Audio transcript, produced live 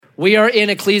We are in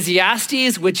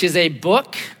Ecclesiastes, which is a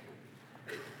book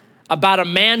about a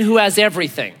man who has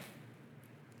everything.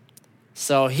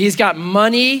 So he's got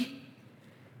money,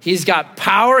 he's got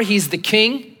power, he's the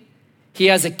king. He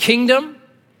has a kingdom.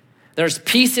 There's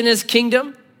peace in his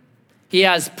kingdom. He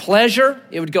has pleasure.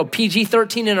 It would go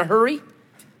PG-13 in a hurry.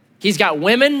 He's got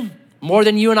women, more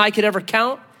than you and I could ever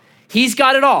count. He's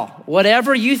got it all.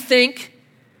 Whatever you think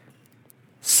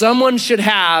someone should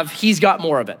have, he's got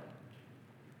more of it.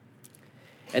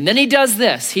 And then he does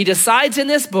this. He decides in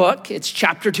this book, it's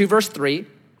chapter 2, verse 3,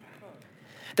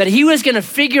 that he was gonna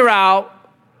figure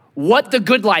out what the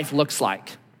good life looks like.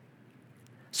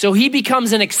 So he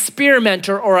becomes an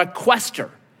experimenter or a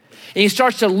quester. And he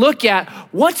starts to look at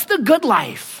what's the good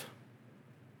life?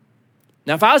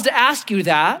 Now, if I was to ask you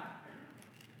that,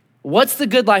 what's the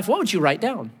good life? What would you write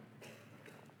down?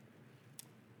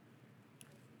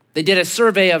 They did a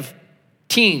survey of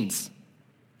teens,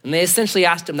 and they essentially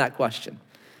asked them that question.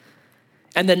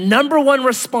 And the number one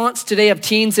response today of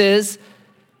teens is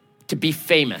to be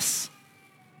famous.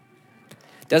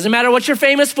 Doesn't matter what you're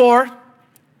famous for.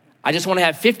 I just want to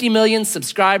have 50 million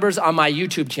subscribers on my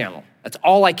YouTube channel. That's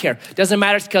all I care. Doesn't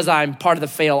matter if it's because I'm part of the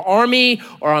fail army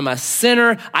or I'm a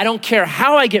sinner. I don't care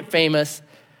how I get famous.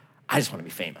 I just want to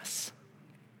be famous.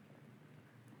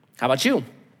 How about you?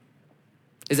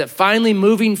 Is it finally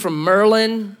moving from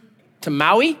Merlin to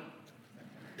Maui?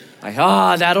 Like,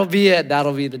 that'll be it.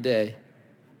 That'll be the day.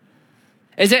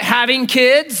 Is it having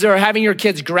kids or having your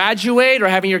kids graduate or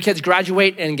having your kids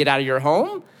graduate and get out of your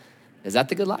home? Is that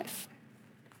the good life?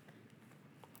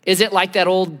 Is it like that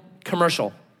old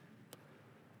commercial?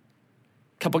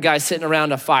 Couple guys sitting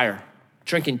around a fire,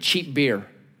 drinking cheap beer.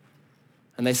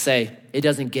 And they say, it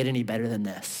doesn't get any better than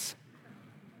this.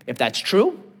 If that's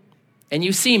true, and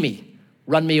you see me,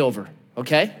 run me over,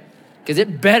 okay? Because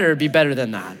it better be better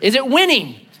than that. Is it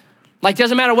winning? Like,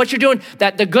 doesn't matter what you're doing.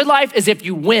 That the good life is if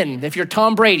you win. If you're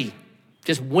Tom Brady,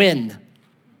 just win.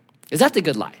 Is that the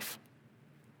good life?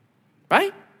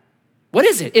 Right? What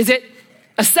is it? Is it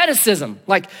asceticism?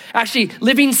 Like actually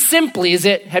living simply? Is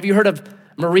it, have you heard of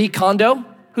Marie Kondo?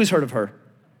 Who's heard of her?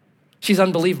 She's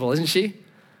unbelievable, isn't she?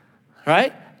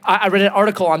 Right? I read an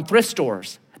article on thrift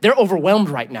stores. They're overwhelmed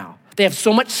right now. They have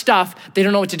so much stuff, they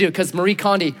don't know what to do because Marie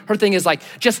Kondo, her thing is like,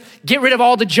 just get rid of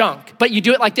all the junk. But you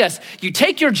do it like this. You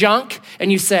take your junk and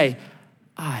you say,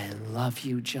 I love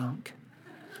you, junk.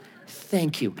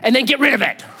 Thank you. And then get rid of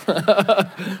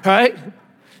it. Right?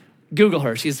 Google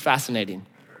her, she's fascinating.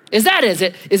 Is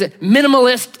it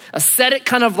minimalist, ascetic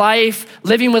kind of life,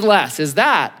 living with less? Is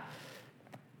that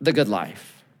the good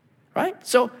life, right?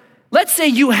 So let's say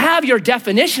you have your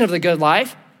definition of the good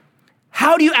life.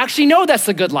 How do you actually know that's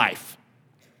the good life?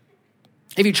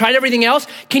 Have you tried everything else?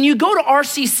 Can you go to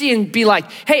RCC and be like,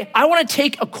 hey, I want to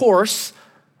take a course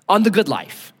on the good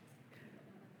life?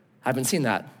 I haven't seen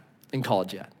that in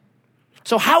college yet.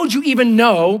 So how would you even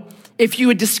know if you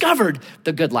had discovered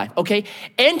the good life? Okay,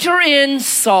 enter in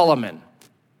Solomon.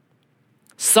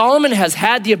 Solomon has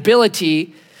had the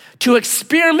ability to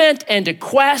experiment and to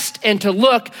quest and to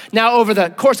look now over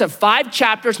the course of 5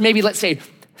 chapters, maybe let's say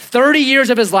 30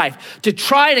 years of his life, to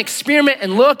try and experiment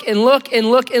and look and look and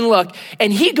look and look.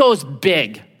 And he goes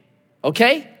big,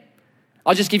 okay?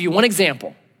 I'll just give you one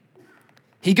example.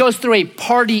 He goes through a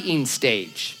partying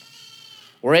stage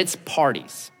where it's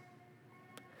parties.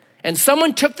 And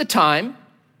someone took the time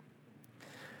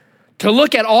to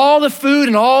look at all the food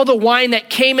and all the wine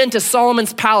that came into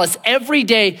Solomon's palace every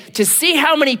day to see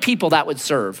how many people that would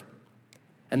serve.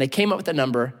 And they came up with the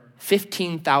number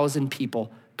 15,000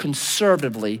 people,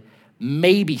 conservatively,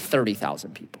 maybe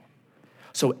 30,000 people.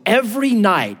 So every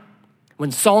night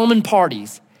when Solomon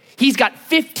parties, he's got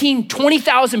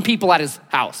 20,000 people at his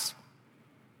house.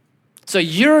 So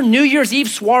your New Year's Eve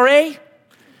soiree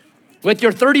with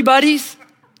your 30 buddies,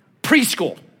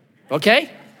 preschool,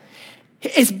 okay?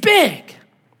 It's big.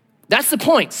 That's the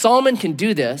point. Solomon can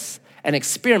do this and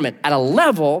experiment at a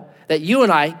level that you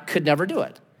and I could never do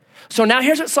it. So now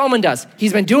here's what Solomon does.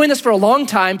 He's been doing this for a long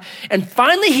time, and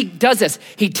finally he does this.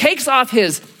 He takes off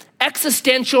his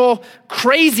existential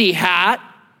crazy hat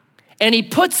and he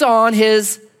puts on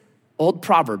his old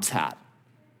Proverbs hat.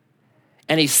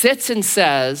 And he sits and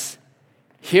says,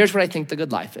 here's what I think the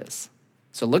good life is.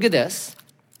 So look at this.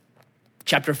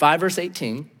 Chapter 5, verse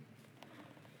 18.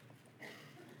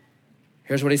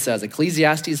 Here's what he says,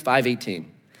 Ecclesiastes 5:18.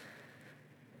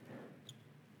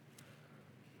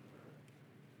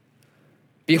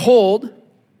 Behold,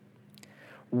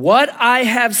 what I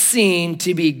have seen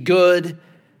to be good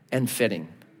and fitting.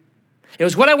 It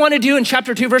was what I wanted to do in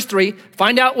chapter 2, verse 3,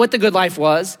 find out what the good life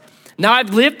was. Now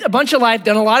I've lived a bunch of life,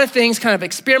 done a lot of things, kind of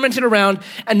experimented around,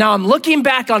 and now I'm looking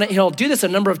back on it. He'll do this a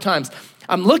number of times.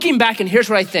 I'm looking back, and here's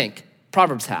what I think.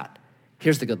 Proverbs had.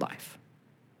 Here's the good life.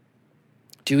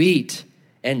 To eat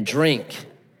and drink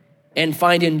and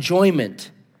find enjoyment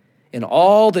in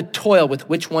all the toil with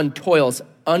which one toils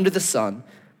under the sun,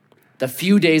 the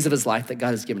few days of his life that God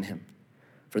has given him.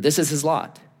 For this is his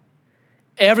lot.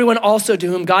 Everyone also to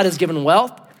whom God has given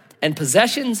wealth and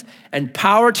possessions and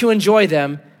power to enjoy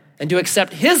them and to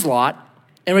accept his lot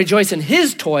and rejoice in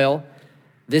his toil,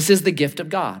 this is the gift of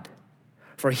God.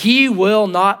 For he will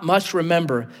not much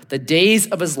remember the days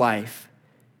of his life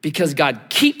because God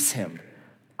keeps him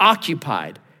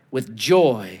occupied with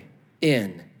joy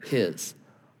in his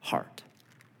heart.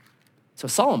 So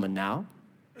Solomon now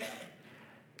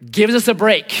gives us a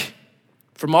break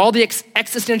from all the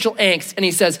existential angst, and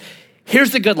he says,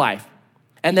 here's the good life.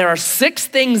 And there are 6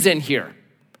 things in here.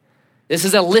 This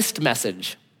is a list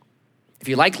message. If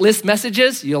you like list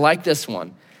messages, you'll like this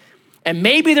one. And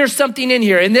maybe there's something in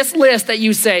here in this list that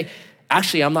you say,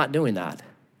 actually, I'm not doing that.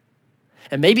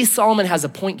 And maybe Solomon has a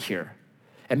point here.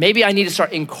 And maybe I need to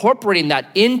start incorporating that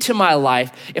into my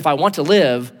life if I want to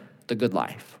live the good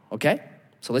life, okay?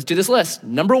 So let's do this list.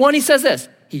 Number 1, he says this.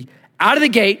 Out of the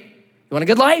gate, you want a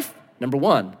good life? Number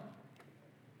 1,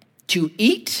 to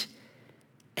eat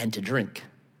and to drink.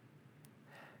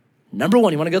 Number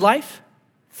 1, you want a good life?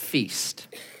 Feast.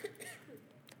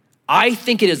 I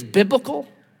think it is biblical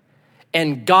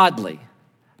and godly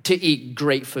to eat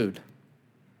great food.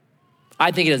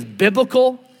 I think it is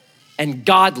biblical and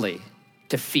godly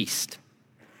to feast.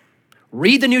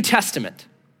 Read the New Testament.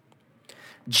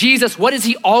 Jesus, what is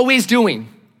he always doing?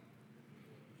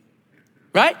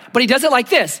 Right? But he does it like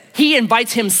this. He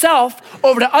invites himself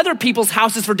over to other people's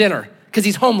houses for dinner because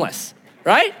he's homeless,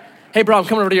 right? Hey, bro, I'm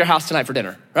coming over to your house tonight for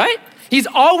dinner, right? He's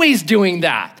always doing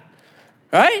that,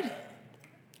 right?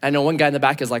 I know one guy in the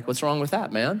back is like, what's wrong with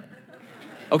that, man?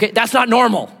 Okay, that's not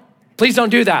normal. Please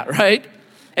don't do that, right?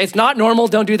 It's not normal,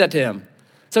 don't do that to him.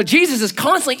 So Jesus is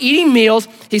constantly eating meals.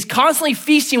 He's constantly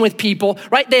feasting with people,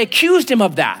 right? They accused him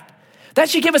of that. That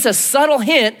should give us a subtle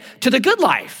hint to the good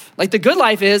life. Like the good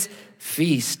life is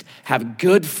feast, have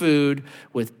good food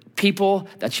with people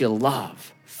that you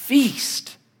love.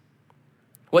 Feast.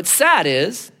 What's sad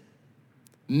is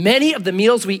many of the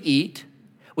meals we eat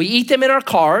them in our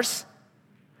cars.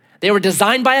 They were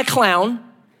designed by a clown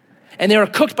and they were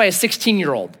cooked by a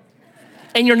 16-year-old.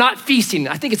 And you're not feasting.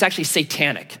 I think it's actually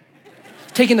satanic.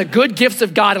 Taking the good gifts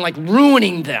of God and like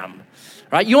ruining them,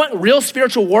 right? You want real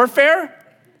spiritual warfare?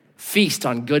 Feast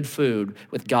on good food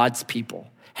with God's people.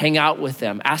 Hang out with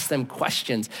them, ask them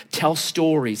questions, tell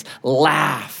stories,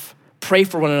 laugh, pray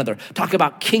for one another, talk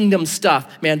about kingdom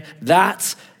stuff. Man,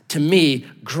 that's, to me,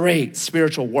 great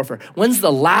spiritual warfare. When's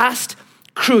the last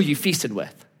crew you feasted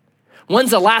with?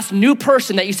 When's the last new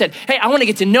person that you said, hey, I want to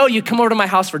get to know you, come over to my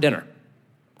house for dinner?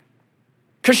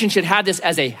 Christians should have this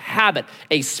as a habit,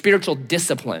 a spiritual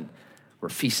discipline. We're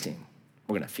feasting.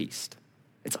 We're going to feast.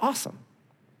 It's awesome.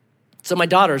 So my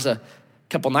daughters, a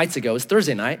couple nights ago, it was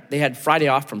Thursday night. They had Friday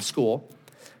off from school.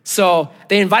 So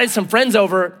they invited some friends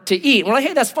over to eat. We're like,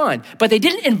 hey, that's fine. But they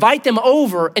didn't invite them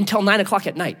over until 9 o'clock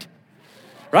at night,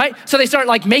 right? So they start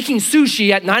like making sushi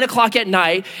at 9 o'clock at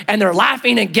night, and they're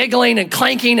laughing and giggling and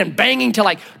clanking and banging till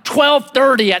like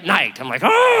 12:30 at night. I'm like,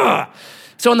 ah.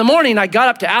 So in the morning, I got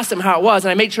up to ask them how it was,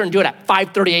 and I made sure and do it at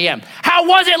 5:30 a.m. How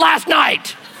was it last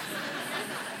night?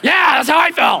 Yeah, that's how I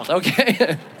felt,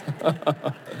 okay?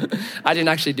 I didn't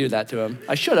actually do that to him.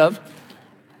 I should have.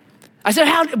 I said,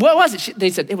 what was it?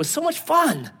 They said, it was so much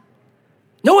fun.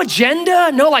 No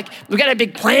agenda, no like, we got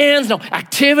big plans, no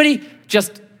activity.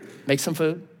 Just make some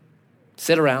food,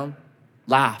 sit around,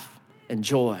 laugh,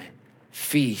 enjoy,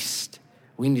 feast.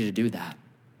 We need to do that.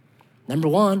 Number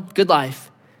 1, good life.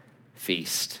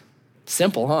 Feast.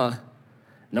 Simple, huh?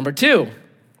 Number 2,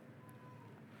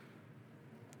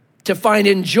 to find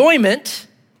enjoyment,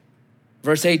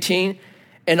 verse 18,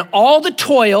 in all the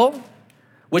toil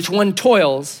which one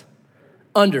toils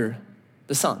under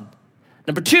the sun.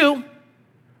 Number 2,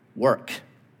 work.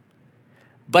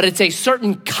 But it's a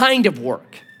certain kind of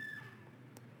work.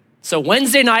 So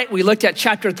Wednesday night, we looked at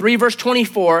chapter 3, verse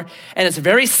 24, and it's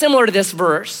very similar to this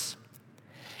verse.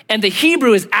 And the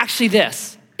Hebrew is actually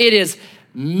this. It is,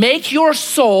 make your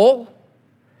soul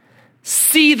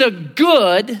see the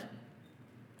good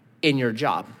in your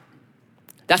job.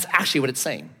 That's actually what it's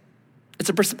saying. It's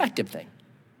a perspective thing.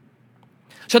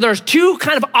 So there's 2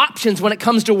 kind of options when it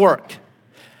comes to work.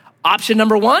 Option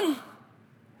number 1,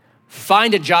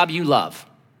 find a job you love.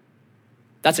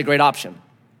 That's a great option.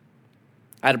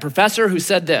 I had a professor who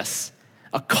said this,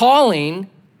 a calling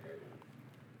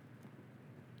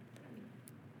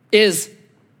is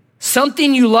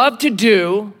something you love to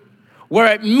do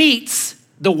where it meets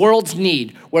the world's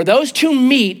need. Where those two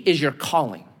meet is your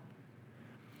calling.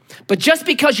 But just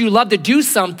because you love to do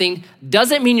something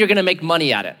doesn't mean you're gonna make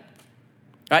money at it,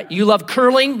 right? You love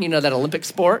curling, you know, that Olympic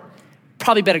sport,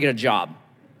 probably better get a job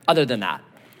other than that.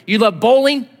 You love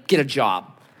bowling, get a job.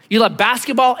 You love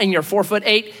basketball and you're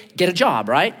 4'8", get a job,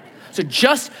 right? So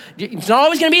it's not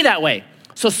always gonna be that way.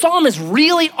 So Solomon is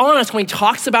really honest when he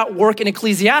talks about work in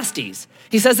Ecclesiastes.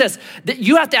 He says this, that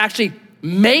you have to actually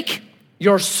make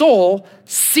your soul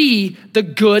see the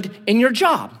good in your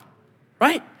job,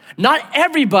 right? Not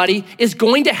everybody is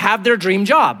going to have their dream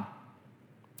job.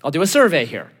 I'll do a survey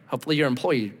here. Hopefully your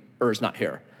employer is not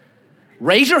here.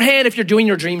 Raise your hand if you're doing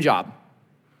your dream job.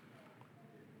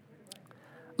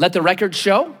 Let the record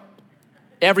show.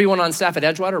 Everyone on staff at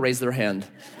Edgewater raise their hand.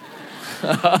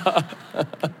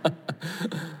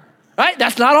 Right?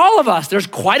 That's not all of us. There's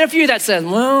quite a few that says,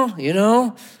 well, you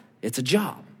know, it's a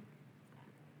job.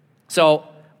 So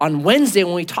on Wednesday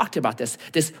when we talked about this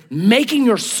making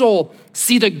your soul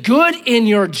see the good in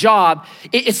your job,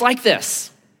 it's like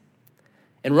this.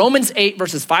 In Romans 8,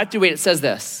 verses 5-8, it says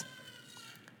this,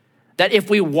 that if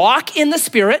we walk in the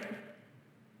Spirit,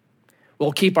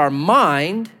 we'll keep our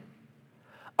mind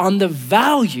on the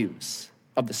values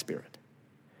of the Spirit.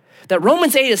 That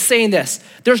Romans 8 is saying this,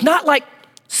 there's not like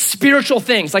spiritual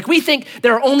things. Like we think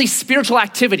there are only spiritual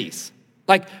activities,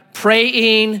 like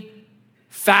praying,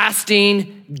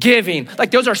 fasting, giving.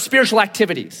 Like those are spiritual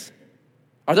activities.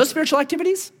 Are those spiritual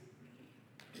activities?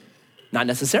 Not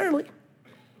necessarily.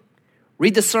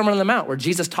 Read the Sermon on the Mount where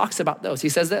Jesus talks about those. He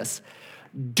says this,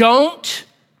 don't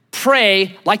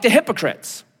pray like the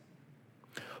hypocrites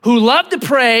who love to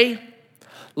pray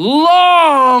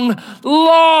long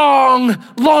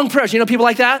prayers. You know people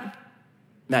like that?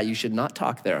 Matt, you should not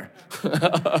talk there.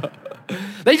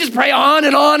 They just pray on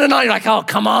and on and on. You're like, oh,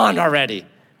 come on already.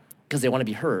 Because they want to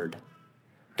be heard.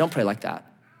 Don't pray like that.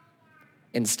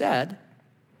 Instead,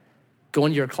 go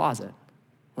into your closet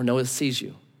where no one sees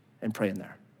you and pray in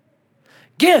there.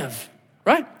 Give,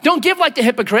 right? Don't give like the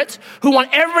hypocrites who want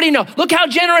everybody to know, look how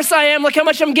generous I am, look how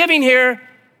much I'm giving here.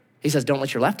 He says, don't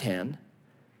let your left hand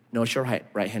know what your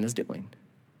right hand is doing,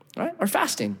 right? Or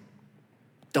fasting.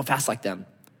 Don't fast like them.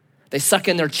 They suck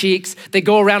in their cheeks. They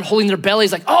go around holding their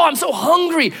bellies like, oh, I'm so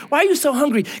hungry. Why are you so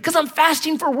hungry? Because I'm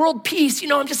fasting for world peace. You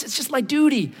know, it's just my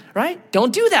duty, right?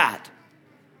 Don't do that.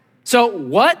 So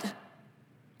what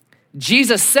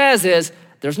Jesus says is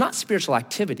there's not spiritual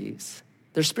activities,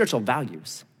 there's spiritual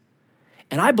values.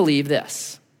 And I believe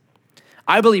this.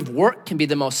 I believe work can be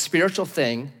the most spiritual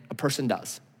thing a person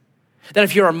does. That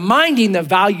if you're reminding the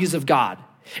values of God,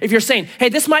 if you're saying, hey,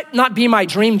 this might not be my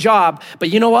dream job, but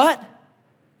you know what?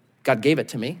 God gave it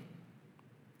to me.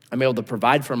 I'm able to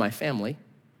provide for my family.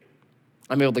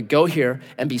 I'm able to go here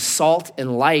and be salt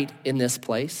and light in this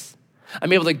place.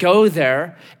 I'm able to go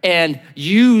there and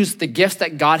use the gifts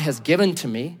that God has given to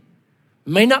me.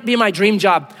 May not be my dream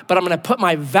job, but I'm gonna put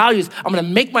my values, I'm gonna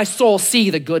make my soul see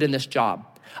the good in this job.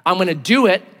 I'm gonna do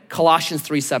it, Colossians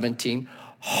 3:17,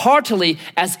 heartily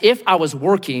as if I was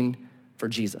working for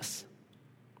Jesus.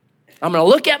 I'm gonna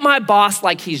look at my boss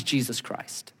like he's Jesus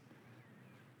Christ.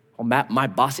 Well, Matt, my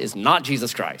boss is not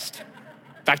Jesus Christ.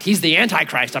 In fact, he's the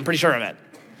Antichrist, I'm pretty sure of it.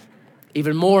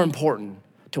 Even more important,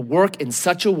 to work in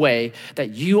such a way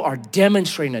that you are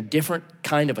demonstrating a different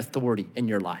kind of authority in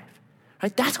your life.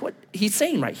 Right? That's what he's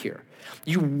saying right here.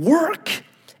 You work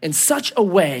in such a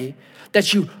way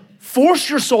that you force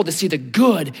your soul to see the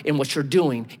good in what you're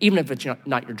doing, even if it's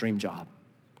not your dream job,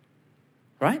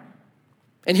 right?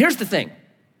 And here's the thing.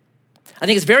 I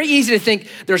think it's very easy to think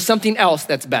there's something else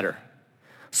that's better.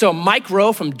 So Mike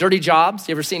Rowe from Dirty Jobs,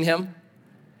 you ever seen him?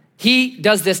 He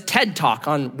does this TED Talk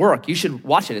on work. You should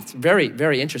watch it. It's very,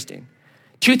 very interesting.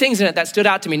 Two things in it that stood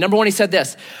out to me. Number one, he said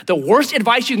this, the worst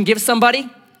advice you can give somebody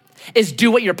is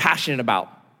do what you're passionate about,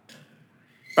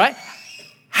 right?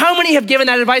 How many have given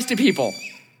that advice to people?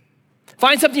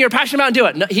 Find something you're passionate about and do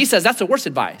it. No, he says that's the worst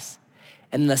advice.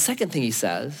 And then the second thing he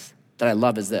says that I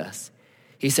love is this.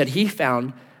 He said he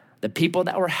found the people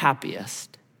that were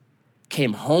happiest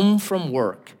came home from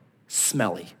work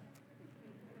smelly.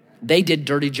 They did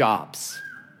dirty jobs.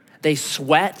 They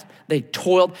sweat, they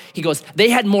toiled. He goes, they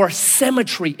had more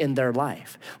symmetry in their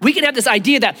life. We can have this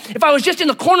idea that if I was just in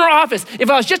the corner office, if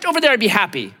I was just over there, I'd be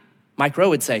happy. Mike Rowe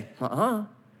would say,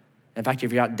 In fact,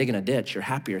 if you're out digging a ditch, you're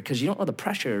happier because you don't know the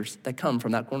pressures that come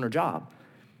from that corner job.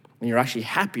 When you're actually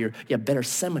happier, you have better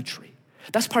symmetry.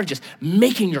 That's part of just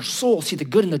making your soul see the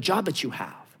good in the job that you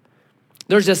have.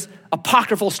 There's this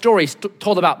apocryphal story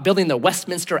told about building the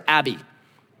Westminster Abbey.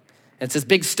 It's this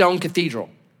big stone cathedral.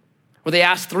 where they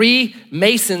asked 3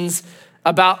 masons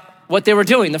about what they were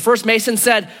doing. The first mason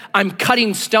said, I'm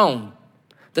cutting stone.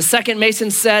 The second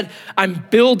mason said, I'm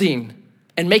building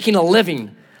and making a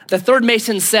living. The third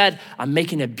mason said, I'm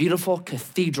making a beautiful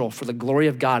cathedral for the glory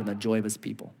of God and the joy of his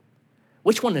people.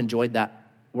 Which one enjoyed that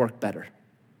work better,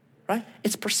 right?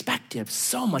 It's perspective.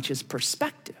 So much is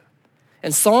perspective.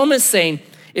 And Solomon is saying,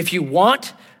 if you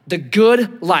want the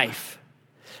good life,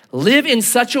 live in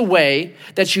such a way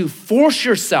that you force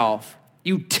yourself,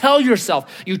 you tell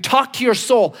yourself, you talk to your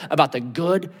soul about the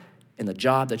good in the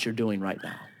job that you're doing right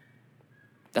now.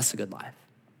 That's the good life.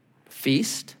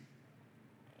 Feast,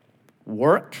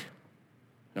 work.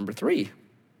 Number 3.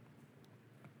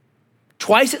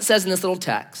 Twice it says in this little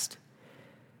text,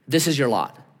 this is your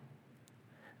lot.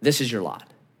 This is your lot.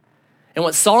 And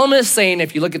what Solomon is saying,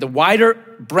 if you look at the wider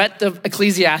breadth of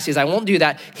Ecclesiastes, I won't do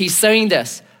that. He's saying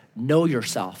this, know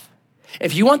yourself.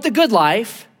 If you want the good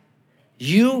life,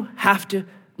 you have to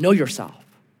know yourself.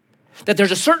 That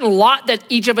there's a certain lot that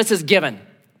each of us is given.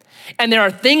 And there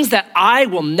are things that I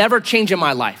will never change in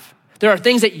my life. There are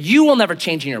things that you will never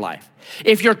change in your life.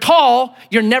 If you're tall,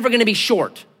 you're never gonna be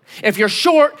short. If you're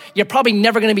short, you're probably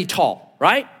never gonna be tall,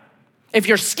 right? If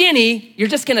you're skinny, you're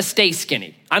just gonna stay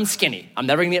skinny. I'm skinny, I'm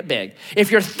never gonna get big. If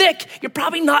you're thick, you're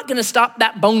probably not gonna stop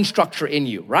that bone structure in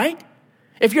you, right?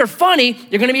 If you're funny,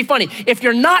 you're gonna be funny. If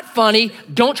you're not funny,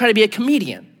 don't try to be a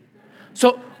comedian.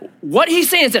 So what he's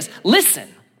saying is this, listen,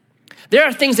 there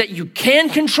are things that you can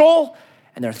control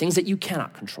and there are things that you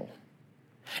cannot control.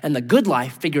 And the good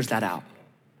life figures that out.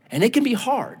 And it can be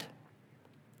hard.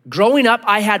 Growing up,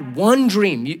 I had one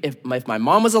dream. If my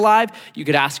mom was alive, you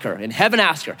could ask her. In heaven,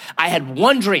 ask her. I had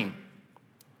one dream,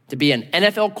 to be an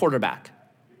NFL quarterback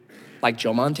like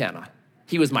Joe Montana.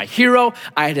 He was my hero.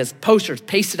 I had his posters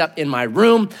pasted up in my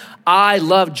room. I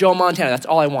loved Joe Montana. That's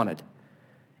all I wanted.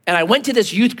 And I went to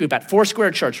this youth group at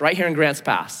Foursquare Church right here in Grants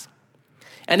Pass.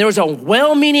 And there was a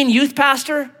well-meaning youth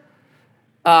pastor.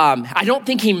 I don't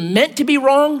think he meant to be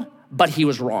wrong, but he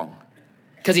was wrong.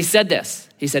 Because he said this.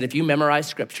 He said, if you memorize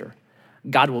scripture,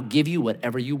 God will give you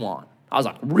whatever you want. I was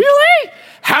like, really?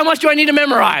 How much do I need to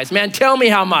memorize? Man, tell me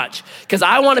how much. Because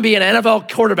I want to be an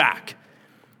NFL quarterback.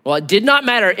 Well, it did not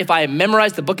matter if I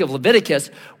memorized the book of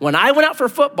Leviticus. When I went out for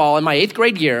football in my 8th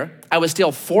grade year, I was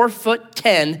still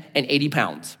 4'10" and 80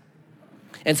 pounds.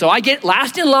 And so I get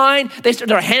last in line.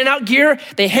 They're handing out gear.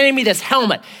 They handed me this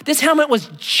helmet. This helmet was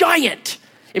giant.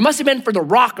 It must have been for The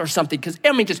Rock or something, because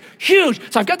just huge.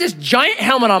 So I've got this giant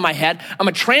helmet on my head. I'm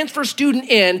a transfer student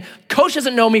in. Coach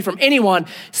doesn't know me from anyone.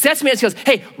 Sets me and goes,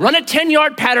 hey, run a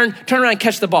 10-yard pattern, turn around and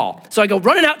catch the ball. So I go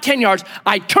running out 10 yards.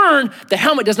 I turn, the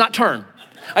helmet does not turn.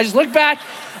 I just look back,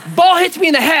 ball hits me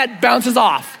in the head, bounces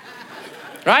off,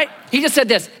 right? He just said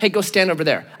this, hey, go stand over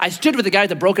there. I stood with the guy with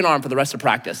the broken arm for the rest of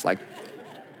practice, all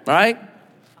right?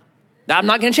 Now, I'm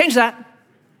not gonna change that.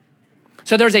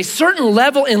 So there's a certain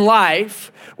level in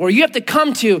life where you have to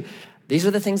come to, these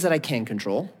are the things that I can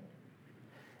control,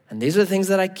 and these are the things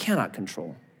that I cannot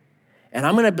control. And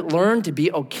I'm gonna learn to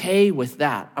be okay with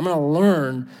that. I'm gonna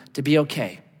learn to be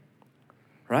okay,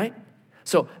 right?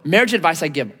 So marriage advice I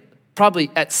give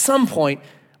probably at some point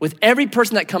with every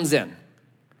person that comes in.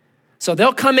 So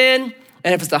they'll come in,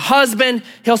 and if it's the husband,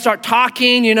 he'll start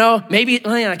talking, maybe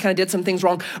I kind of did some things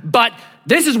wrong, but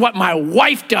this is what my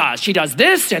wife does. She does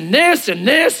this and this and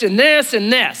this and this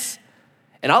and this.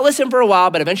 And I'll listen for a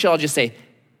while, but eventually I'll just say,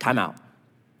 time out.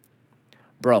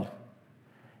 Bro,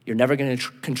 you're never gonna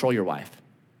control your wife.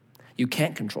 You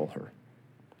can't control her.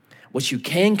 What you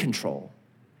can control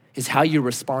is how you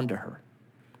respond to her.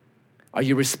 Are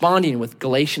you responding with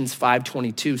Galatians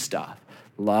 5:22 stuff?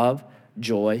 Love,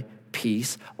 joy,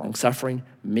 peace, long-suffering,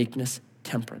 meekness,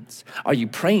 temperance. Are you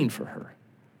praying for her?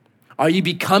 Are you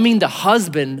becoming the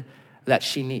husband that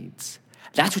she needs?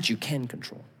 That's what you can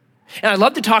control. And I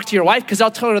love to talk to your wife because I'll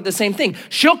tell her the same thing.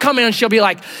 She'll come in and she'll be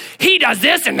like, he does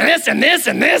this and this and this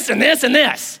and this and this and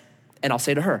this. And I'll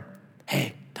say to her,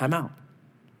 hey, time out.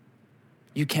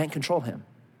 You can't control him.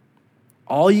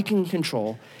 All you can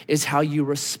control is how you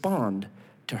respond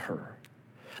to her.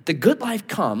 The good life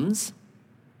comes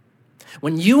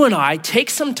when you and I take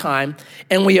some time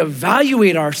and we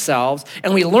evaluate ourselves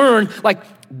and we learn,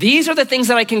 these are the things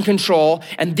that I can control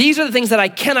and these are the things that I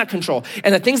cannot control.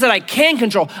 And the things that I can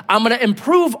control, I'm gonna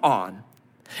improve on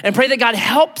and pray that God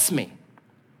helps me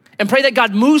and pray that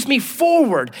God moves me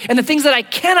forward. And the things that I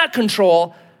cannot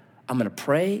control, I'm gonna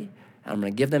pray and I'm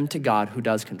gonna give them to God who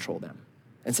does control them.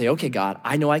 And say, okay, God,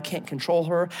 I know I can't control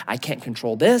her. I can't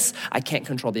control this. I can't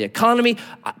control the economy.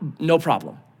 No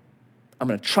problem. I'm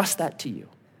gonna trust that to you.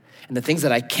 And the things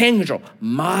that I can control,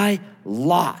 my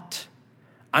lot,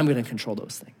 I'm gonna control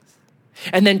those things.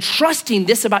 And then trusting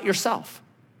this about yourself.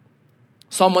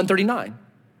 Psalm 139,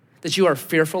 that you are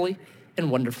fearfully and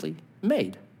wonderfully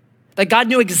made. That God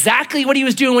knew exactly what he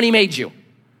was doing when he made you.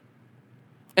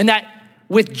 And that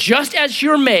with just as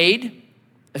you're made,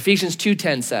 Ephesians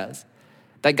 2:10 says,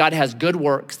 that God has good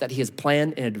works that he has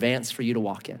planned in advance for you to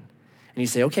walk in. And you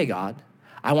say, okay, God,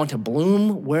 I want to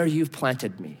bloom where you've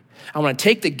planted me. I want to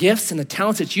take the gifts and the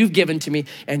talents that you've given to me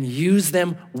and use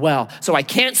them well. So I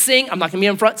can't sing, I'm not gonna be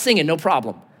in front singing, no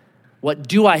problem. What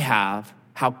do I have?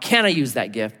 How can I use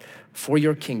that gift for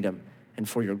your kingdom and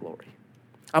for your glory?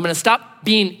 I'm gonna stop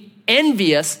being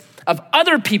envious of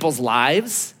other people's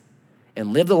lives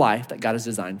and live the life that God has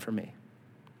designed for me.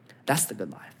 That's the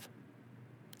good life.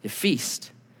 You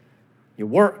feast, you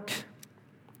work,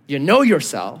 you know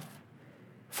yourself.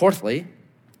 Fourthly,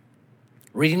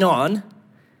 reading on,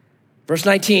 verse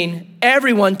 19,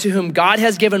 everyone to whom God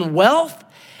has given wealth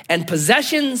and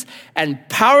possessions and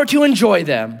power to enjoy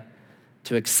them,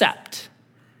 to accept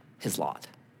his lot.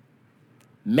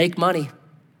 Make money.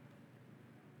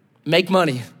 Make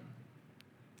money.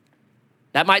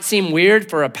 That might seem weird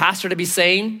for a pastor to be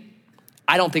saying.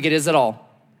 I don't think it is at all.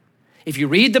 If you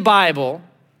read the Bible,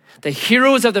 the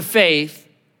heroes of the faith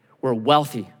were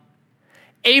wealthy.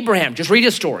 Abraham, just read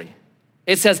his story.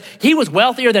 It says he was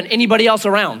wealthier than anybody else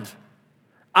around.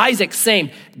 Isaac,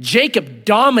 same. Jacob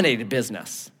dominated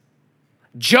business.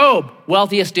 Job,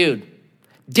 wealthiest dude.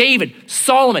 David,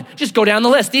 Solomon, just go down the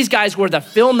list. These guys were the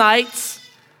Phil Knights,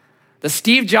 the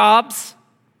Steve Jobs,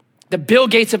 the Bill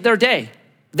Gates of their day.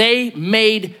 They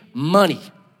made money.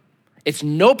 It's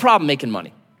no problem making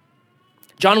money.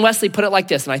 John Wesley put it like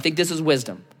this, and I think this is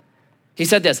wisdom. He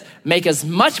said this, make as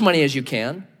much money as you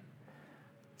can,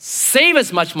 save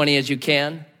as much money as you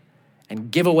can, and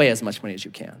give away as much money as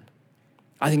you can.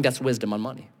 I think that's wisdom on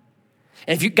money.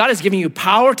 And if God is giving you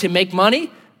power to make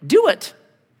money, do it.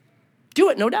 Do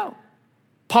it, no doubt.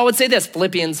 Paul would say this,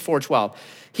 Philippians 4:12.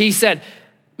 He said,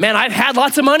 man, I've had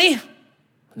lots of money, and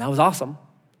that was awesome.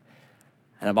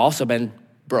 And I've also been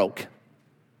broke,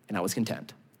 and I was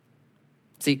content.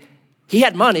 See, he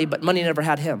had money, but money never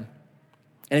had him.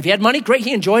 And if he had money, great,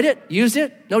 he enjoyed it, used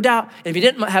it, no doubt. And if he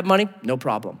didn't have money, no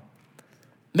problem.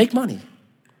 Make money.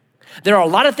 There are a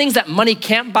lot of things that money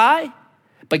can't buy,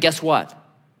 but guess what?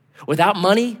 Without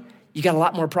money, you got a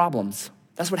lot more problems.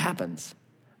 That's what happens.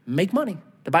 Make money.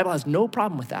 The Bible has no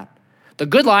problem with that. The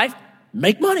good life,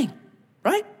 make money,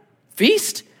 right?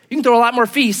 Feast. You can throw a lot more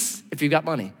feasts if you've got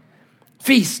money.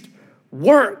 Feast,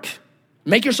 work.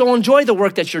 Make your soul enjoy the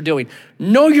work that you're doing.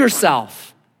 Know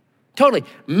yourself. Totally.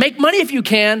 Make money if you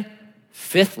can.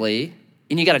 Fifthly,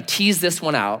 and you got to tease this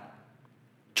one out.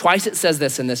 Twice it says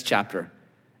this in this chapter,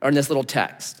 or in this little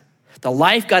text. The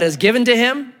life God has given to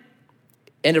him,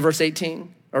 end of verse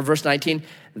 18, or verse 19,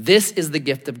 this is the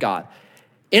gift of God.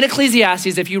 In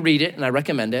Ecclesiastes, if you read it, and I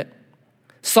recommend it,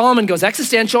 Solomon goes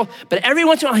existential, but every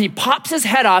once in a while he pops his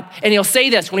head up and he'll say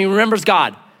this when he remembers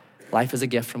God. Life is a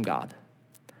gift from God.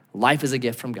 Life is a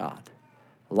gift from God.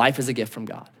 Life is a gift from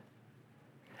God.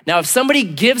 Now, if somebody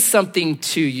gives something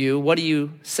to you, what do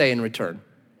you say in return?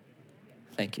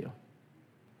 Thank you.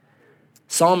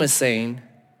 Solomon is saying,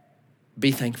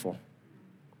 be thankful.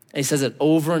 And he says it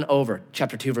over and over.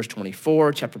 Chapter 2, verse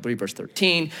 24, chapter 3, verse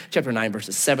 13, chapter 9,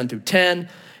 verses 7 through 10.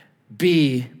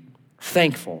 Be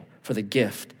thankful for the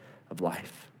gift of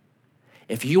life.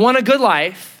 If you want a good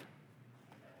life,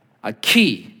 a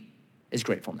key is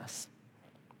gratefulness.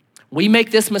 We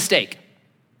make this mistake.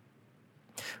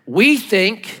 We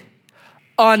think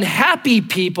unhappy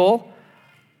people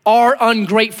are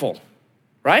ungrateful,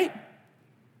 right?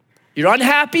 You're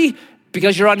unhappy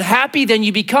because you're unhappy, then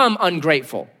you become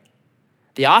ungrateful.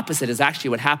 The opposite is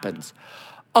actually what happens.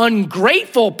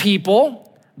 Ungrateful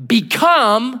people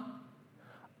become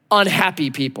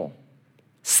unhappy people.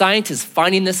 Science is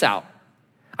finding this out.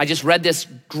 I just read this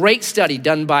great study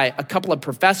done by a couple of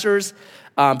professors,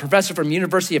 professor from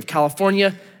University of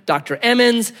California, Dr.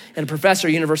 Emmons, and a professor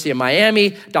at University of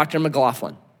Miami, Dr.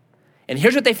 McLaughlin. And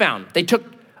here's what they found. They took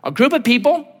a group of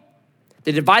people,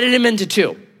 they divided them into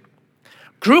two.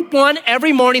 Group one,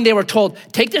 every morning they were told,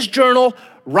 take this journal,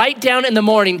 write down in the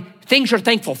morning things you're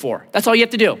thankful for. That's all you have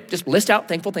to do. Just list out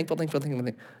thankful.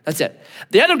 That's it.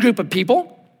 The other group of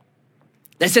people,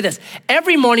 they said this,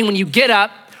 every morning when you get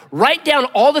up, write down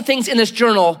all the things in this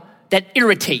journal that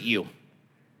irritate you.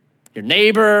 Your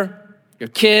neighbor, your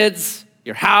kids,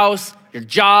 your house, your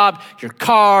job, your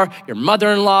car, your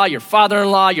mother-in-law, your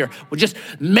father-in-law, just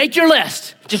make your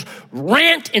list. Just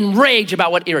rant and rage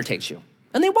about what irritates you.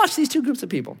 And they watched these two groups of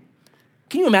people.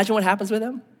 Can you imagine what happens with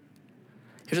them?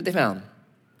 Here's what they found.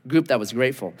 A group that was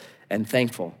grateful and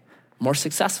thankful, more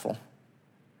successful.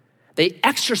 They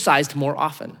exercised more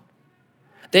often.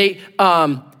 They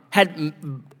had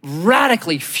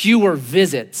radically fewer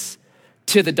visits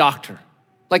to the doctor.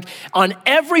 Like on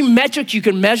every metric you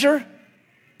can measure,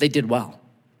 they did well.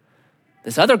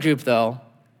 This other group though,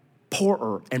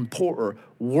 poorer and poorer,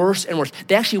 worse and worse.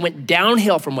 They actually went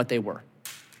downhill from what they were.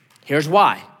 Here's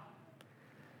why.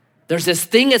 There's this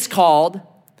thing that's called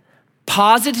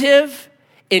positive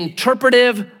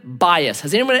interpretive bias.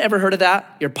 Has anyone ever heard of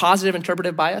that? Your positive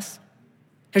interpretive bias?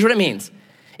 Here's what it means.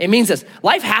 It means this: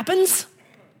 life happens,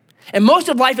 and most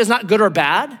of life is not good or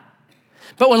bad,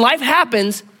 but when life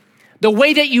happens, the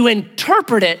way that you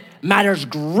interpret it matters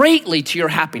greatly to your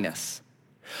happiness.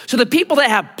 So the people that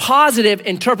have positive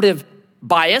interpretive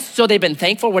bias, so they've been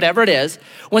thankful, whatever it is,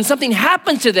 when something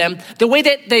happens to them, the way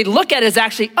that they look at it is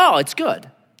actually, oh, it's good.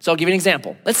 So I'll give you an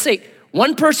example. Let's say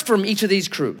one person from each of these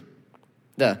crew,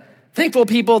 the thankful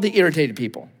people, the irritated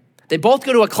people. They both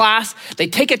go to a class, they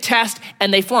take a test,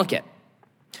 and they flunk it.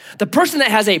 The person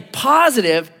that has a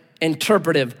positive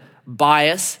interpretive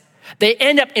bias, they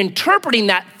end up interpreting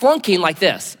that flunking like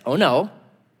this. Oh no,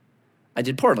 I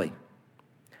did poorly.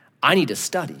 I need to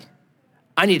study.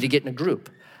 I need to get in a group.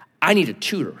 I need a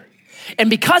tutor. And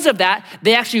because of that,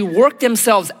 they actually work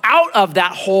themselves out of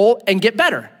that hole and get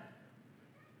better.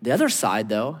 The other side,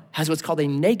 though, has what's called a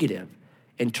negative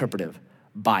interpretive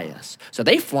bias. So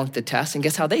they flunked the test, and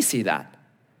guess how they see that?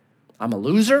 I'm a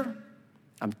loser.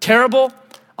 I'm terrible.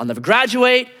 I'll never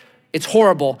graduate. It's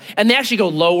horrible. And they actually go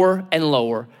lower and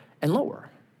lower and lower.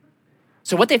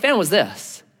 So what they found was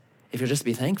this: if you'll just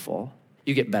be thankful,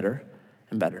 you get better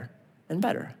and better and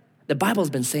better. The Bible has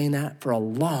been saying that for a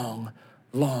long,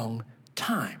 long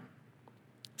time.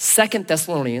 2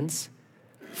 Thessalonians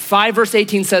 5 verse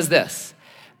 18 says this: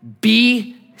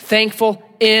 be thankful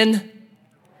in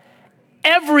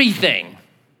everything,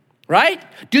 right?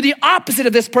 Do the opposite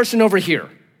of this person over here.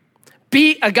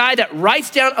 Be a guy that writes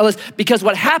down a list, because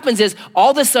what happens is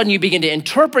all of a sudden you begin to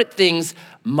interpret things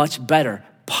much better,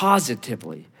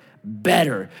 positively,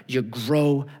 better. You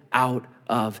grow out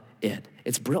of it.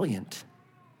 It's brilliant,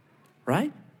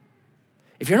 right?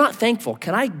 If you're not thankful,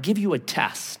 can I give you a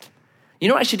test? You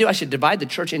know what I should do? I should divide the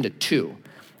church into two.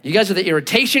 You guys are the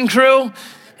irritation crew,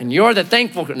 and you're the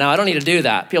thankful crew. No, I don't need to do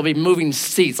that. People be moving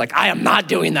seats like, I am not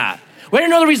doing that. We don't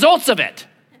know the results of it.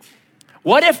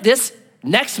 What if this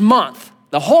next month,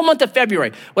 the whole month of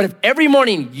February, what if every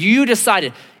morning you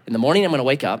decided, in the morning I'm gonna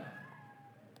wake up,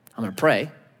 I'm gonna pray,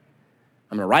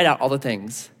 I'm gonna write out all the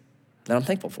things that I'm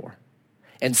thankful for,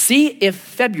 and see if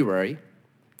February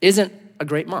isn't a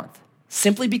great month,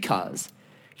 simply because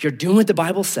you're doing what the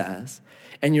Bible says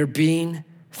and you're being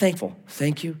thankful.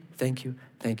 Thank you, thank you,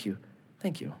 thank you,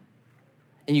 thank you.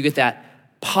 And you get that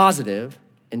positive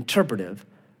interpretive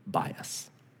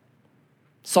bias.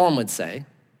 Solomon would say,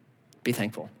 be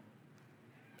thankful.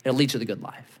 It'll lead to the good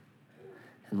life.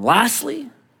 And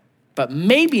lastly, but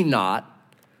maybe not,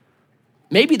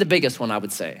 maybe the biggest one I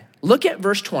would say, look at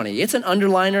verse 20. It's an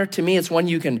underliner. To me, it's one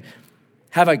you can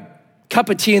have a cup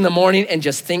of tea in the morning and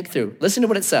just think through. Listen to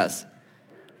what it says.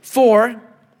 For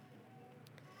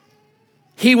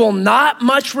he will not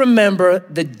much remember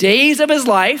the days of his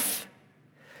life.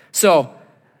 So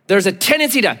there's a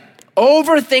tendency to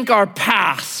overthink our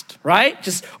past, right?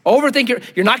 Just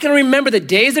overthink. You're not going to remember the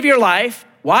days of your life.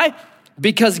 Why?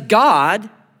 Because God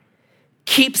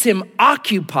keeps him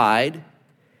occupied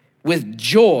with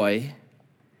joy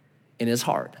in his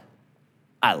heart.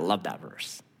 I love that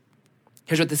verse.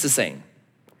 Here's what this is saying.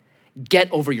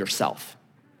 Get over yourself.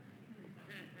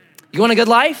 You want a good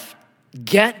life?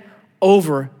 Get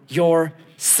over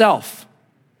yourself,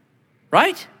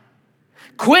 right?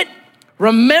 Quit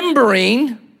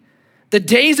remembering the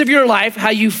days of your life, how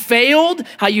you failed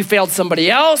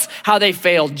somebody else, how they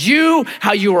failed you,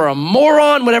 how you were a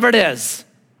moron, whatever it is.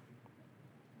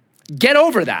 Get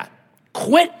over that.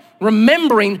 Quit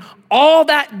remembering all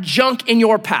that junk in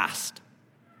your past.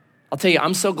 I'll tell you,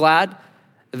 I'm so glad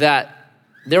that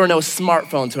there were no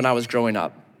smartphones when I was growing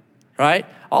up, right?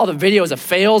 All the videos of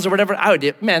fails or whatever,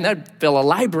 that'd fill a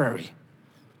library.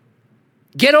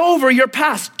 Get over your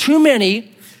past. Too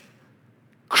many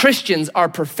Christians are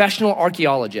professional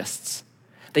archaeologists.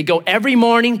 They go every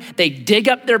morning, they dig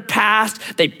up their past,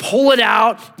 they pull it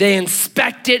out, they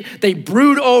inspect it, they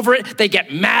brood over it, they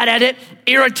get mad at it,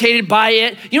 irritated by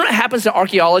it. You know what happens to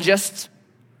archaeologists?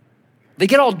 They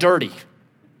get all dirty.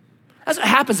 That's what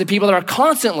happens to people that are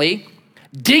constantly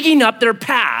digging up their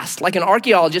past, like an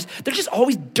archaeologist. They're just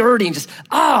always dirty and just,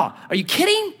 are you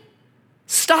kidding?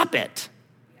 Stop it.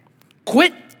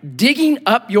 Quit digging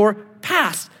up your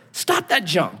past. Stop that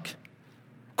junk.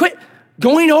 Quit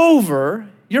going over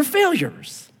your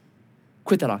failures.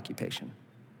 Quit that occupation.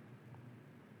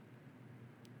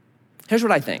 Here's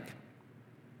what I think.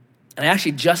 And I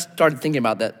actually just started thinking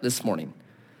about that this morning.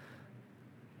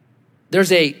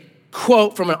 There's a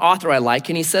quote from an author I like,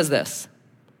 and he says this.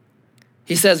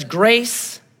 He says,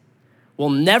 grace will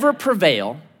never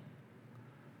prevail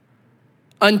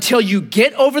until you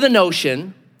get over the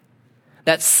notion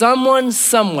that someone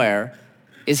somewhere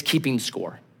is keeping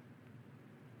score.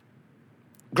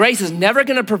 Grace is never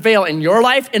gonna prevail in your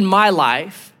life, in my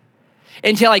life,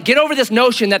 until I get over this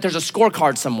notion that there's a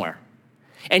scorecard somewhere.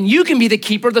 And you can be the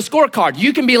keeper of the scorecard.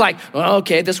 You can be like, oh,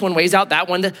 okay, this one weighs out, that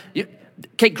one.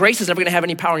 Okay, grace is never gonna have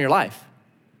any power in your life.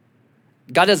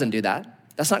 God doesn't do that.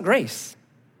 That's not grace,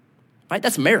 right?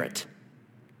 That's merit.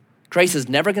 Grace is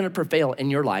never gonna prevail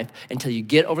in your life until you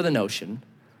get over the notion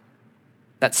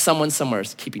that someone somewhere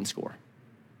is keeping score.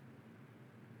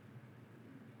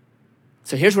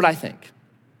 So here's what I think.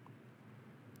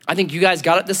 I think you guys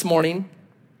got up this morning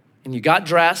and you got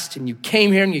dressed and you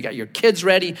came here and you got your kids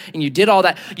ready and you did all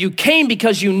that. You came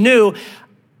because you knew,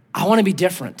 I wanna be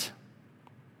different.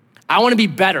 I wanna be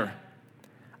better.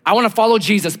 I wanna follow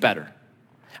Jesus better.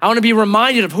 I wanna be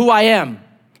reminded of who I am.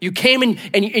 You came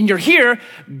and you're here,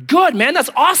 good, man, that's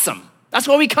awesome. That's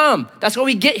why we come, that's why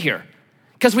we get here.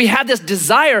 Because we have this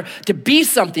desire to be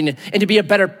something and to be a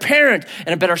better parent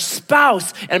and a better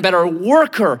spouse and a better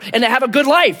worker and to have a good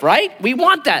life, right? We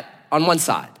want that on one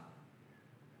side.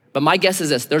 But my guess is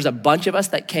this, there's a bunch of us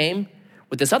that came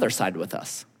with this other side with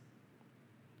us.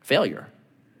 Failure.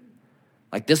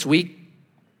 Like this week,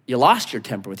 you lost your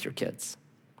temper with your kids.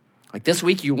 Like this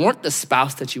week, you weren't the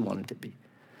spouse that you wanted to be.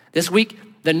 This week,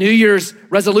 the New Year's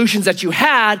resolutions that you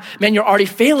had, man, you're already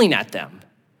failing at them.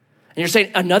 And you're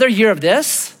saying, another year of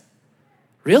this?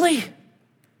 Really?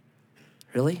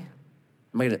 Really?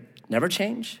 Am I gonna never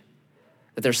change?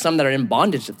 That there's some that are in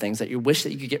bondage to things that you wish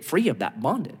that you could get free of that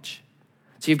bondage.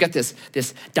 So you've got this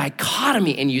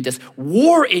dichotomy in you, this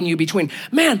war in you between,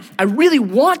 man, I really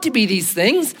want to be these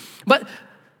things, but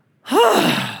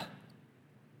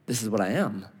this is what I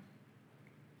am.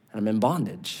 And I'm in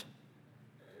bondage.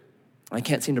 I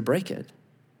can't seem to break it.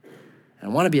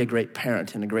 And I want to be a great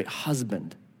parent and a great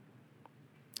husband,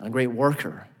 and a great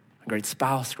worker, a great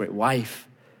spouse, a great wife,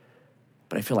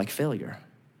 but I feel like failure.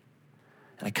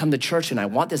 And I come to church and I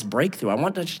want this breakthrough. I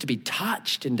want to be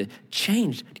touched and to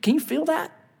change. Can you feel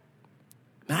that?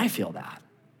 Man, I feel that.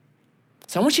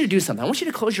 So I want you to do something. I want you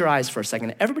to close your eyes for a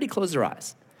second. Everybody close their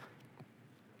eyes.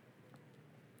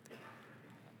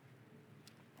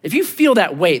 If you feel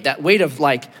that weight of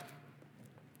like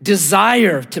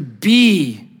desire to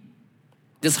be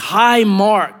this high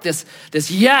mark, this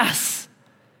yes,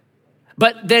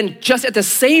 but then just at the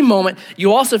same moment,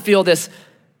 you also feel this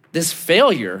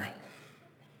failure,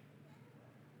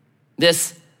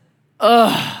 this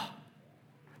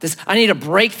I need a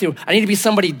breakthrough. I need to be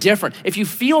somebody different. If you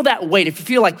feel that weight, if you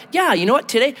feel like, yeah, you know what,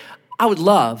 today I would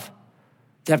love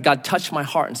to have God touch my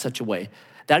heart in such a way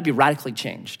that I'd be radically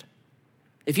changed.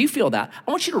 If you feel that,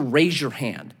 I want you to raise your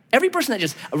hand. Every person that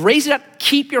just raise it up,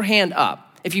 keep your hand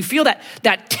up. If you feel that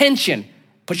tension,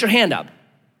 put your hand up.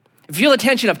 If you feel the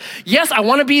tension of, yes, I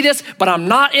want to be this, but I'm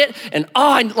not it, and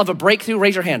I love a breakthrough,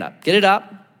 raise your hand up. Get it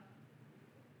up.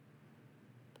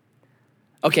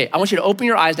 Okay, I want you to open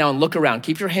your eyes now and look around.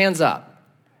 Keep your hands up.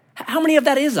 How many of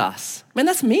that is us? Man,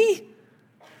 that's me.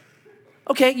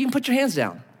 Okay, you can put your hands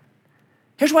down.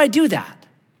 Here's why I do that.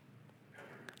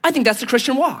 I think that's the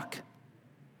Christian walk.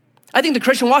 I think the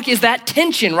Christian walk is that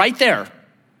tension right there,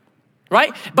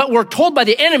 right? But we're told by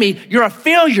the enemy, you're a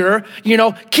failure,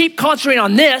 keep concentrating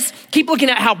on this, keep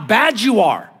looking at how bad you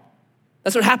are.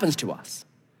 That's what happens to us.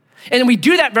 And we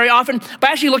do that very often by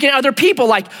actually looking at other people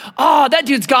like, oh, that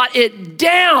dude's got it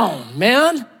down,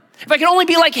 man. If I could only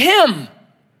be like him.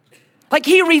 Like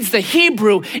he reads the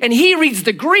Hebrew and he reads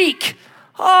the Greek.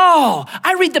 Oh,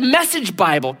 I read the Message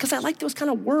Bible because I like those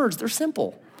kind of words. They're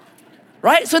simple,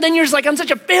 right? So then you're just like, I'm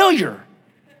such a failure.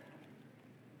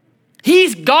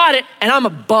 He's got it and I'm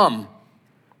a bum.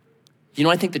 You know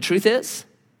what I think the truth is?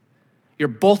 You're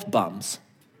both bums.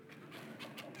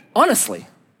 Honestly.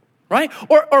 Right?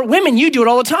 Or women, you do it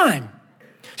all the time.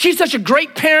 She's such a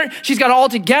great parent. She's got it all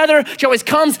together. She always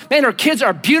comes. Man, her kids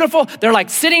are beautiful. They're like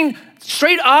sitting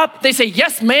straight up. They say,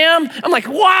 yes, ma'am. I'm like,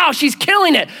 wow, she's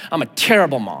killing it. I'm a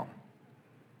terrible mom.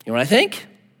 You know what I think?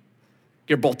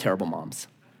 You're both terrible moms.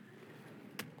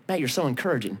 Matt, you're so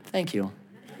encouraging. Thank you.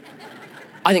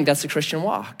 I think that's the Christian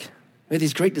walk. We have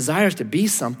these great desires to be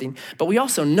something, but we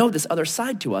also know this other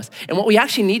side to us. And what we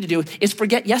actually need to do is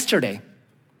forget yesterday.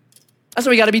 That's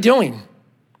what we gotta be doing.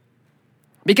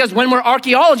 Because when we're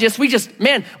archaeologists, we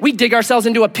dig ourselves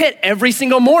into a pit every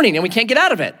single morning and we can't get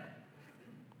out of it.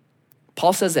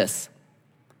 Paul says this,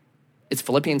 it's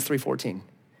Philippians 3:14.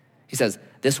 He says,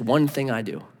 this one thing I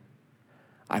do,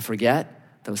 I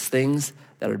forget those things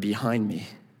that are behind me,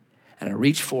 and I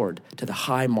reach forward to the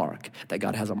high mark that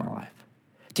God has on my life.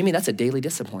 To me, that's a daily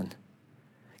discipline.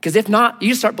 Because if not, you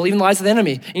just start believing the lies of the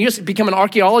enemy, and you just become an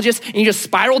archaeologist, and you just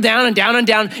spiral down and down and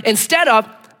down. Instead of,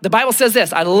 the Bible says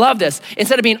this, I love this,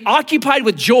 instead of being occupied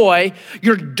with joy,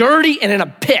 you're dirty and in a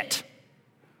pit.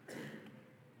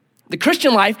 The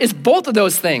Christian life is both of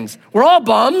those things. We're all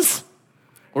bums.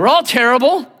 We're all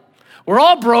terrible. We're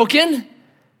all broken.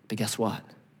 But guess what?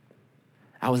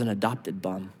 I was an adopted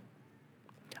bum.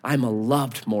 I'm a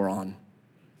loved moron.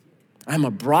 I'm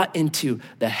a brought into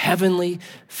the heavenly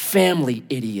family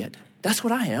idiot. That's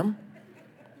what I am.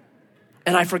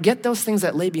 And I forget those things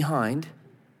that lay behind,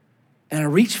 and I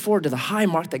reach forward to the high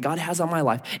mark that God has on my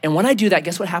life. And when I do that,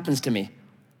 guess what happens to me?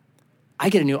 I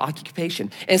get a new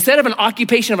occupation. Instead of an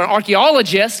occupation of an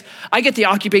archaeologist, I get the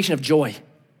occupation of joy.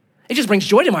 It just brings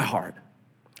joy to my heart.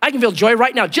 I can feel joy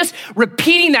right now. Just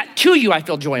repeating that to you, I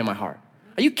feel joy in my heart.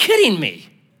 Are you kidding me?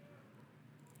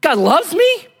 God loves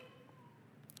me?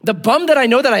 The bum that I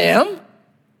know that I am?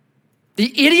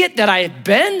 The idiot that I have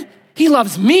been? He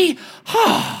loves me?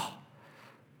 Oh,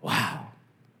 wow,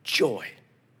 joy.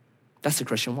 That's the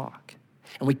Christian walk.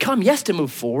 And we come, yes, to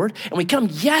move forward, and we come,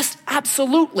 yes,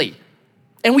 absolutely.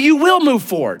 And you will move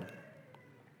forward,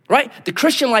 right? The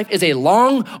Christian life is a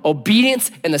long obedience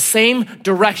in the same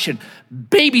direction.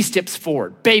 Baby steps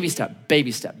forward, baby step,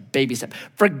 baby step, baby step.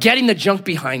 Forgetting the junk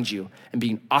behind you and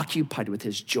being occupied with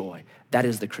his joy. That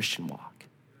is the Christian walk.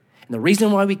 And the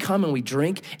reason why we come and we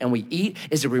drink and we eat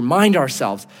is to remind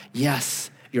ourselves,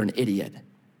 yes, you're an idiot,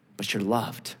 but you're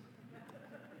loved.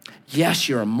 Yes,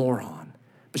 you're a moron,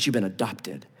 but you've been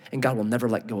adopted, and God will never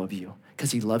let go of you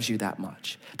because he loves you that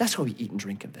much. That's why we eat and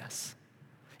drink of this.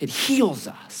 It heals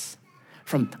us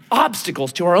from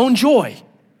obstacles to our own joy.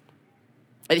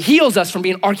 It heals us from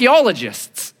being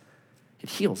archaeologists. It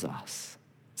heals us.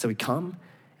 So we come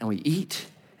and we eat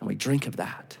and we drink of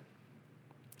that.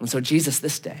 And so Jesus,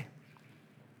 this day,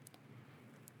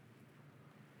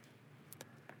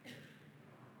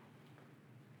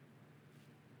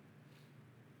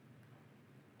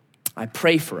 I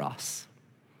pray for us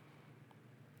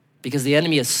because the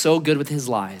enemy is so good with his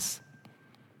lies.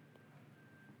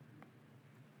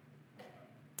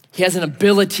 He has an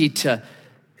ability to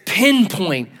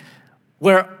pinpoint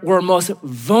where we're most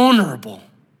vulnerable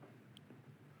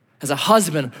as a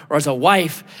husband or as a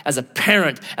wife, as a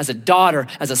parent, as a daughter,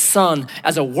 as a son,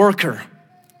 as a worker,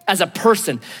 as a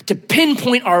person, to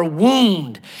pinpoint our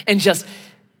wound and just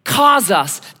cause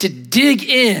us to dig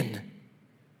in.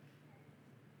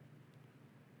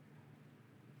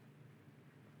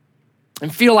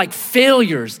 And feel like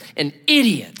failures and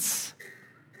idiots.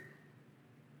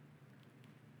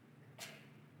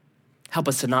 Help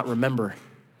us to not remember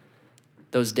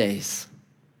those days.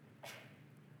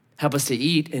 Help us to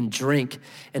eat and drink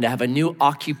and to have a new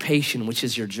occupation, which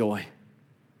is your joy.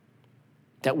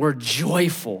 That we're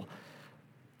joyful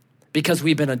because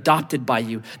we've been adopted by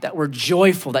you. That we're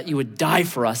joyful that you would die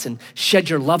for us and shed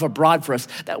your love abroad for us.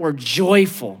 That we're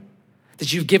joyful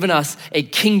that you've given us a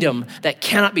kingdom that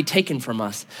cannot be taken from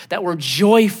us, that we're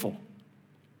joyful,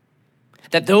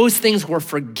 that those things were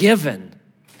forgiven,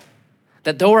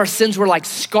 that though our sins were like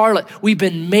scarlet, we've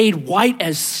been made white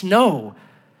as snow,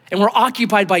 and we're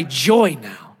occupied by joy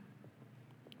now.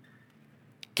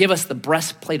 Give us the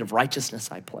breastplate of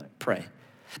righteousness, I pray,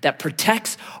 that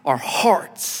protects our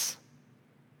hearts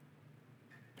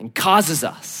and causes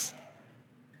us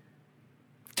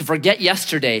to forget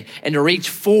yesterday and to reach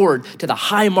forward to the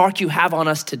high mark you have on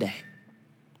us today.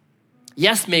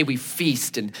 Yes, may we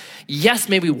feast, and yes,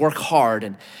 may we work hard,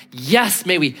 and yes,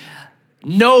 may we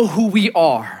know who we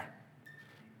are.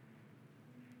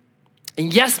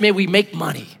 And yes, may we make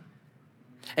money.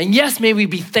 And yes, may we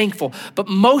be thankful, but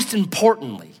most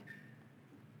importantly,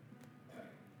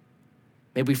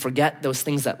 may we forget those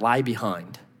things that lie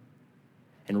behind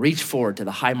and reach forward to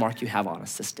the high mark you have on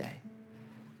us this day.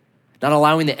 Not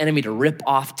allowing the enemy to rip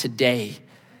off today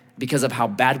because of how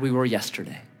bad we were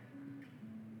yesterday.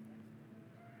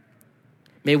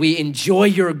 May we enjoy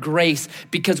your grace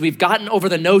because we've gotten over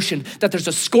the notion that there's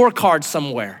a scorecard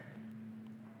somewhere.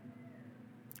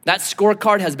 That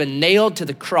scorecard has been nailed to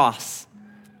the cross,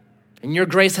 and your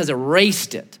grace has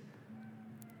erased it.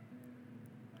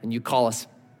 And you call us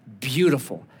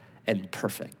beautiful and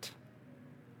perfect.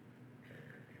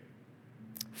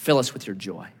 Fill us with your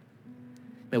joy.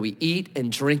 May we eat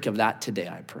and drink of that today,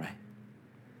 I pray.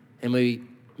 And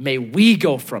may we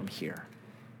go from here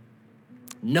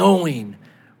knowing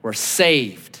we're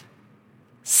saved,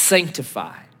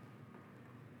 sanctified,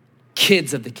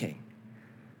 kids of the King.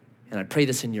 And I pray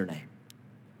this in your name.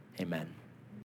 Amen.